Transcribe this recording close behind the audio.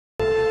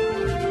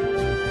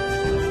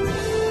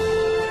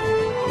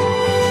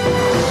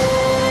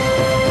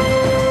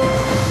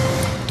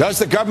Does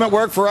the government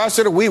work for us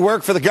or do we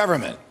work for the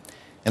government?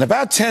 In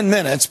about 10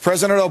 minutes,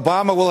 President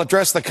Obama will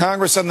address the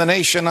Congress and the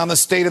nation on the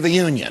State of the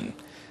Union.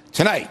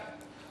 Tonight,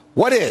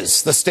 what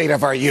is the state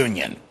of our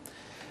union?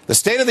 The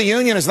State of the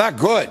Union is not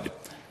good.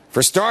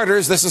 For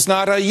starters, this is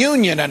not a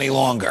union any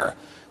longer.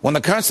 When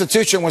the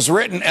Constitution was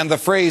written and the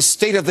phrase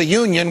State of the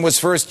Union was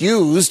first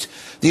used,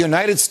 the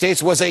United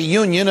States was a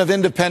union of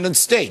independent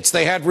states.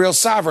 They had real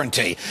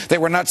sovereignty. They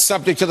were not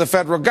subject to the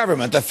federal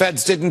government. The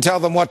feds didn't tell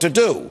them what to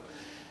do.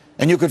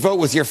 And you could vote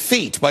with your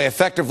feet by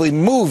effectively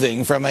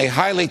moving from a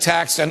highly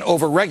taxed and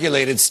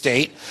overregulated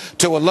state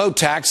to a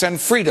low-tax and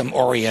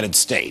freedom-oriented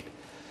state.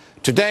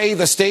 Today,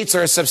 the states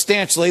are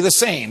substantially the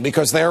same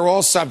because they are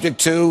all subject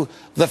to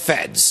the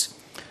feds.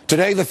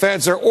 Today, the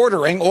feds are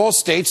ordering all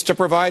states to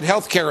provide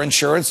health care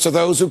insurance to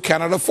those who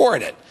cannot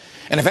afford it.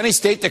 And if any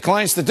state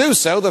declines to do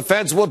so, the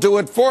feds will do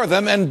it for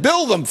them and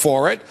bill them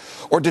for it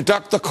or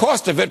deduct the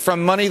cost of it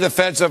from money the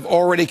feds have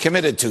already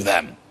committed to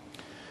them.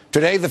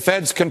 Today, the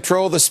feds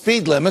control the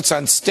speed limits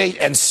on state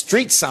and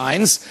street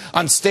signs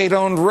on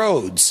state-owned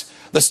roads,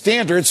 the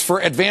standards for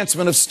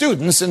advancement of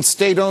students in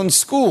state-owned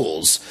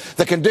schools,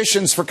 the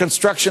conditions for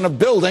construction of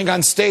building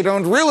on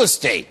state-owned real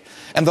estate,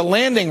 and the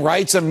landing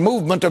rights and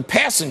movement of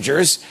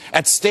passengers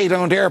at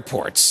state-owned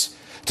airports.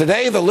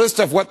 Today, the list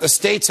of what the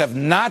states have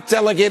not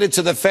delegated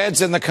to the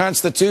feds in the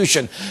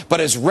Constitution, but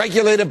is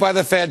regulated by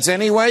the feds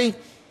anyway,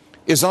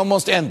 is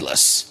almost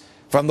endless.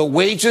 From the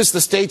wages the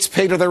states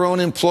pay to their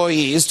own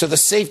employees to the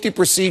safety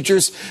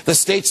procedures the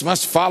states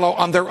must follow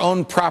on their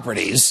own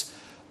properties,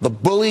 the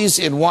bullies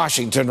in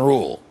Washington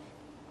rule.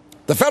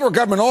 The federal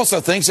government also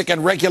thinks it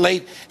can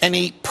regulate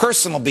any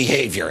personal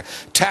behavior,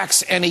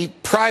 tax any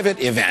private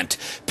event,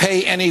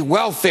 pay any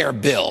welfare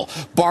bill,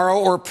 borrow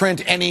or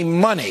print any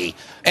money,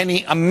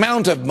 any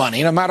amount of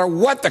money, no matter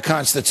what the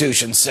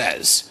Constitution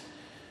says.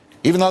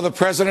 Even though the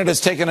president has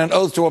taken an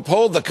oath to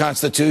uphold the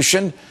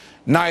Constitution,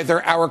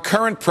 neither our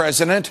current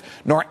president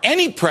nor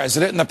any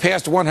president in the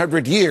past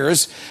 100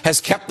 years has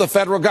kept the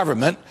federal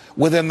government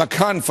within the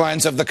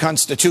confines of the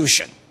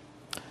Constitution.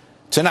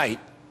 Tonight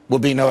will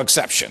be no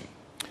exception.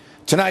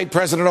 Tonight,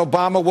 President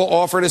Obama will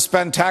offer to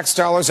spend tax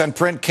dollars and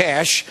print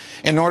cash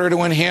in order to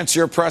enhance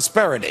your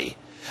prosperity.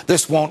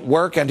 This won't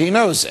work, and he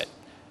knows it.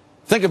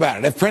 Think about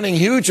it. If printing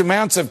huge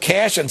amounts of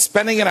cash and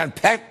spending it on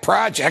pet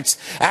projects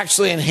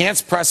actually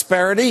enhance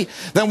prosperity,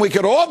 then we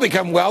could all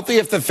become wealthy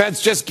if the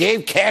feds just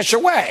gave cash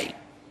away.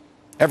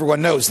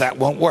 Everyone knows that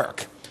won't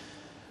work.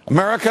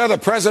 America, the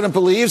president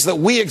believes that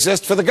we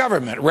exist for the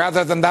government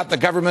rather than that the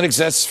government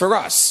exists for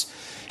us.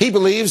 He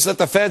believes that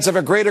the feds have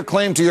a greater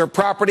claim to your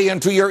property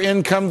and to your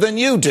income than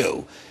you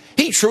do.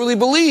 He truly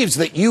believes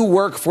that you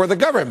work for the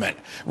government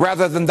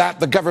rather than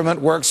that the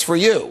government works for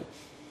you.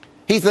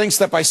 He thinks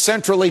that by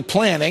centrally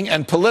planning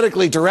and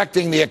politically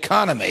directing the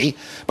economy,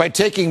 by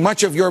taking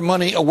much of your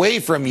money away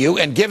from you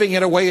and giving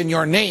it away in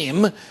your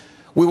name,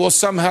 we will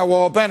somehow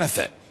all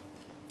benefit.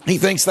 He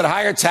thinks that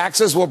higher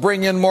taxes will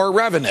bring in more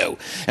revenue,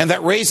 and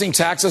that raising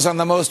taxes on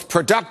the most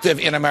productive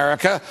in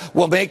America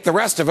will make the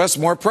rest of us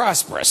more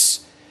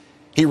prosperous.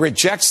 He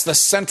rejects the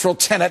central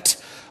tenet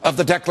of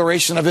the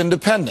Declaration of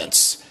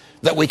Independence,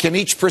 that we can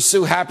each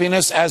pursue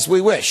happiness as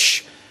we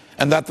wish,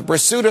 and that the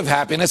pursuit of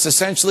happiness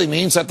essentially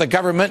means that the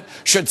government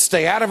should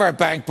stay out of our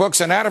bank books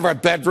and out of our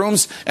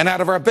bedrooms and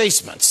out of our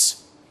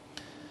basements.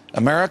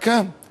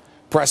 America,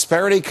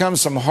 prosperity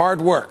comes from hard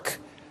work,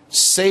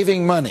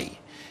 saving money,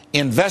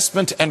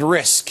 investment and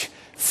risk,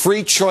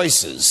 free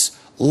choices,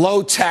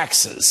 low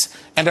taxes,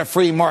 and a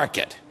free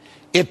market.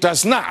 It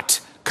does not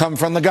come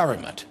from the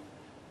government.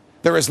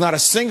 There is not a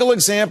single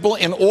example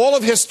in all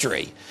of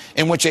history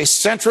in which a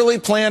centrally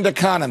planned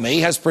economy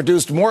has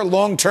produced more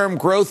long-term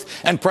growth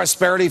and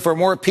prosperity for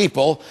more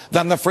people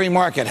than the free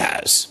market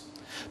has.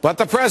 But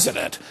the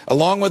president,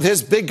 along with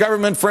his big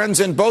government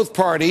friends in both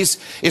parties,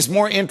 is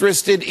more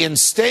interested in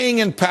staying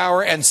in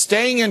power and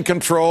staying in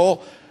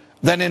control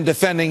than in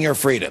defending your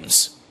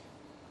freedoms.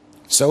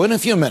 So in a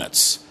few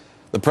minutes,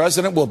 the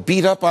president will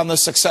beat up on the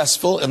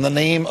successful in the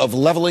name of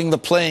leveling the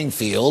playing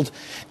field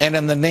and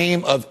in the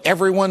name of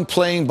everyone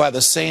playing by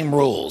the same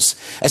rules.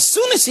 As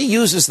soon as he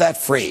uses that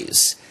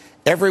phrase,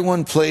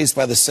 everyone plays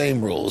by the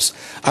same rules,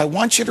 I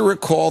want you to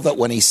recall that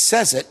when he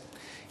says it,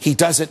 he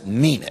doesn't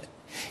mean it.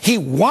 He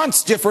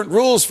wants different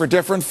rules for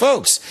different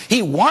folks.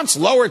 He wants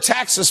lower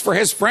taxes for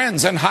his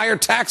friends and higher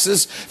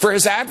taxes for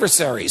his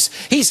adversaries.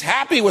 He's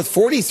happy with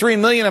 43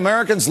 million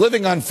Americans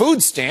living on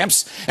food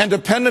stamps and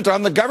dependent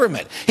on the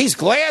government. He's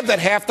glad that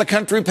half the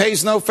country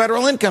pays no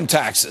federal income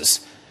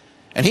taxes.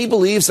 And he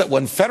believes that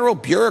when federal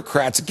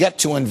bureaucrats get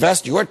to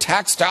invest your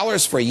tax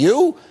dollars for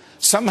you,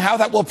 somehow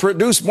that will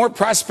produce more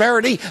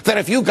prosperity than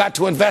if you got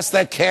to invest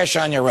that cash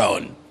on your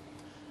own.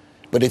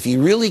 But if he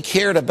really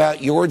cared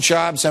about your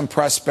jobs and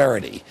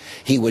prosperity,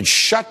 he would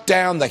shut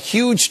down the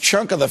huge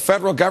chunk of the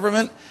federal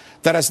government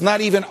that is not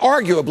even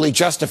arguably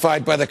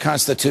justified by the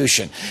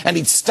Constitution. And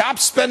he'd stop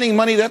spending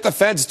money that the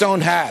feds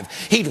don't have.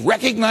 He'd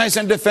recognize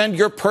and defend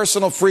your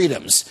personal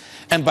freedoms.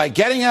 And by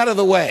getting out of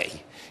the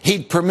way,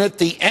 he'd permit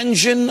the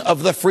engine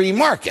of the free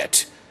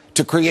market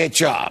to create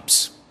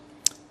jobs.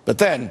 But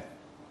then,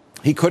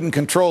 He couldn't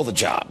control the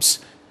jobs,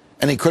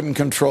 and he couldn't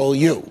control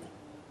you.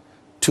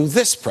 To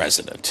this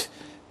president,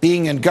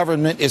 being in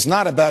government is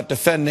not about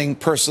defending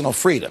personal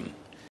freedom.